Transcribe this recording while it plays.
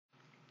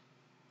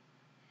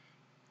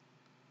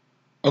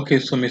Okay,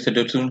 so Mr.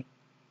 Dotun,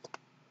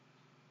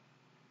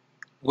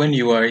 when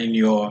you are in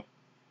your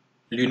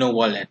Luno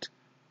wallet,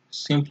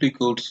 simply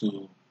go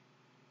to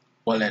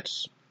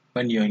wallets.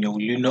 When you're in your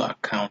Luno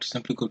account,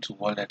 simply go to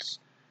wallets,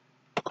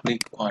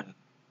 click on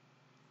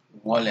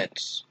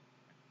wallets,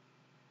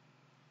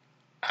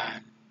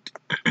 and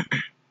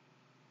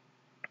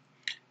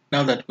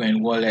now that we're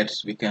in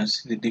wallets, we can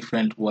see the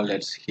different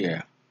wallets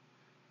here.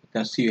 You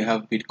can see you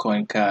have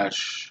Bitcoin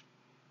Cash,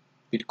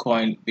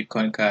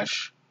 Bitcoin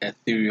Cash,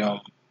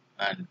 Ethereum,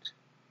 and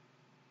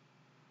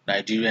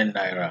Nigerian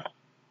Naira.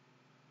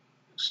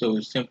 So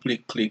simply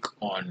click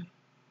on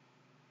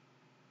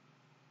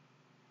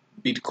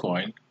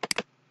Bitcoin.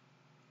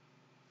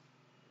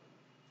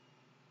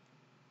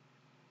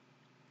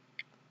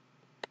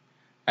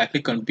 I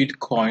click on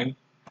Bitcoin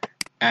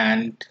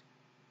and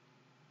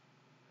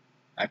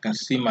I can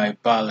see my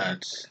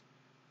balance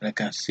and I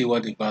can see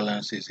what the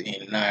balance is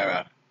in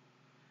Naira.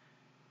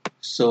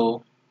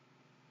 So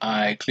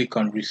I click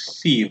on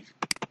receive.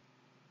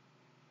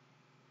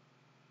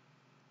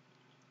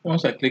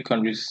 Once I click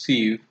on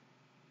receive,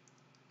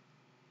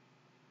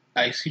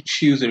 I see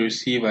choose a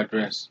receive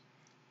address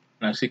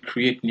and I see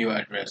create new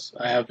address.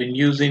 I have been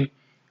using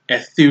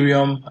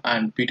Ethereum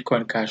and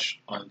Bitcoin Cash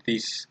on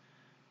this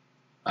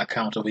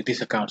account or with this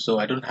account, so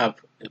I don't have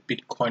a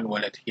Bitcoin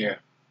wallet here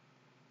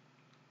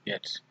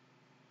yet.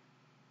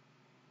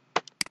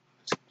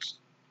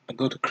 I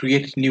go to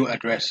create new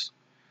address.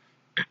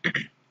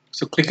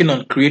 So clicking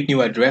on create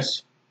new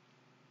address,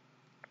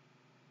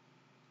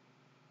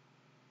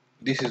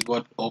 this is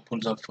what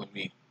opens up for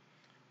me.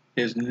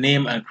 There's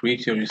name and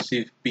create your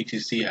receive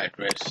BTC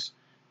address.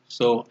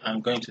 So I'm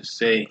going to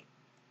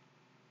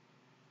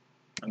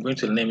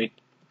name it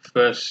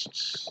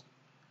first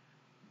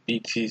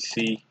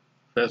BTC,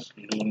 first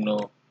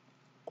Luno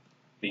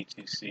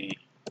BTC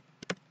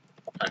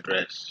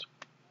address.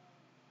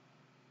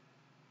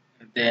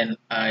 Then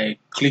I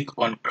click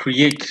on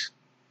create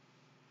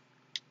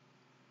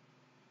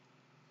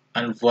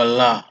and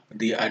voila,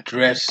 the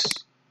address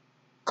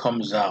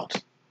comes out.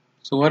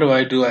 So what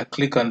do? I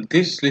click on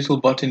this little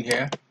button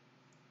here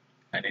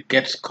and it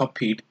gets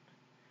copied,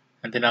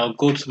 and then I'll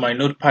go to my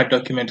notepad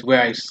document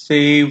where I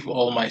save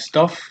all my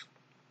stuff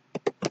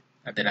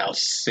and then I'll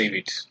save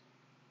it.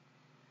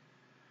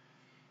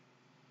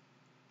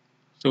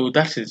 So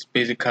that is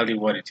basically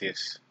what it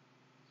is.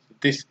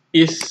 This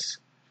is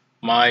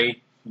my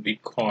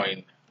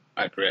Bitcoin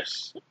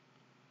address.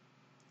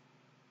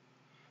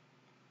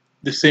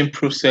 The same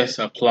process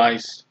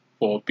applies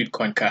for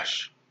Bitcoin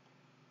Cash.